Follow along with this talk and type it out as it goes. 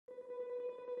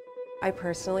I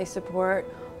personally support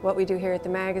what we do here at the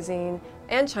magazine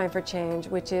and Chime for Change,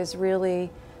 which is really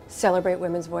celebrate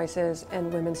women's voices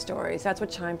and women's stories. That's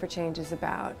what Chime for Change is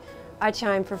about. I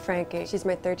chime for Frankie. She's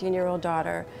my 13-year-old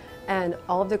daughter, and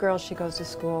all of the girls she goes to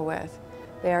school with.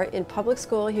 They are in public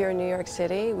school here in New York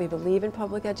City. We believe in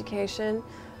public education.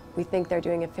 We think they're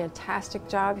doing a fantastic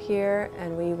job here,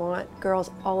 and we want girls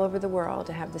all over the world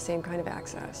to have the same kind of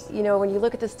access. You know, when you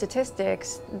look at the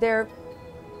statistics, they're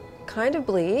kind of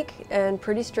bleak and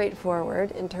pretty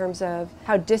straightforward in terms of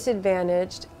how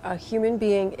disadvantaged a human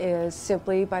being is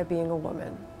simply by being a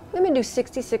woman. Women do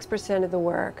 66% of the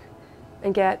work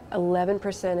and get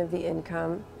 11% of the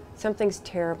income. Something's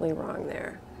terribly wrong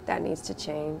there. That needs to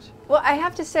change. Well, I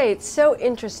have to say, it's so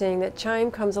interesting that Chime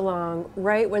comes along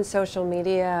right when social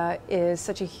media is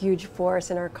such a huge force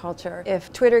in our culture.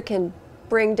 If Twitter can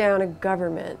bring down a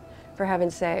government, for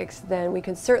heaven's sakes, then we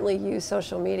can certainly use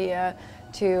social media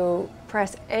to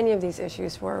press any of these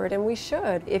issues forward, and we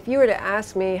should. If you were to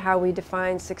ask me how we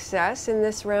define success in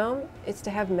this realm, it's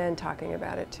to have men talking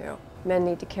about it too. Men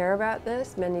need to care about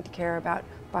this. Men need to care about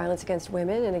violence against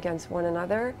women and against one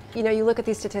another. You know, you look at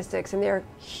these statistics and they're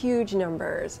huge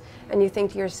numbers, and you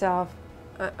think to yourself,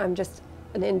 I'm just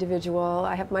an individual.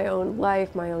 I have my own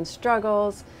life, my own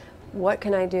struggles. What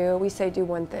can I do? We say do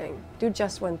one thing. Do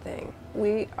just one thing.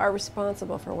 We are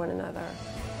responsible for one another.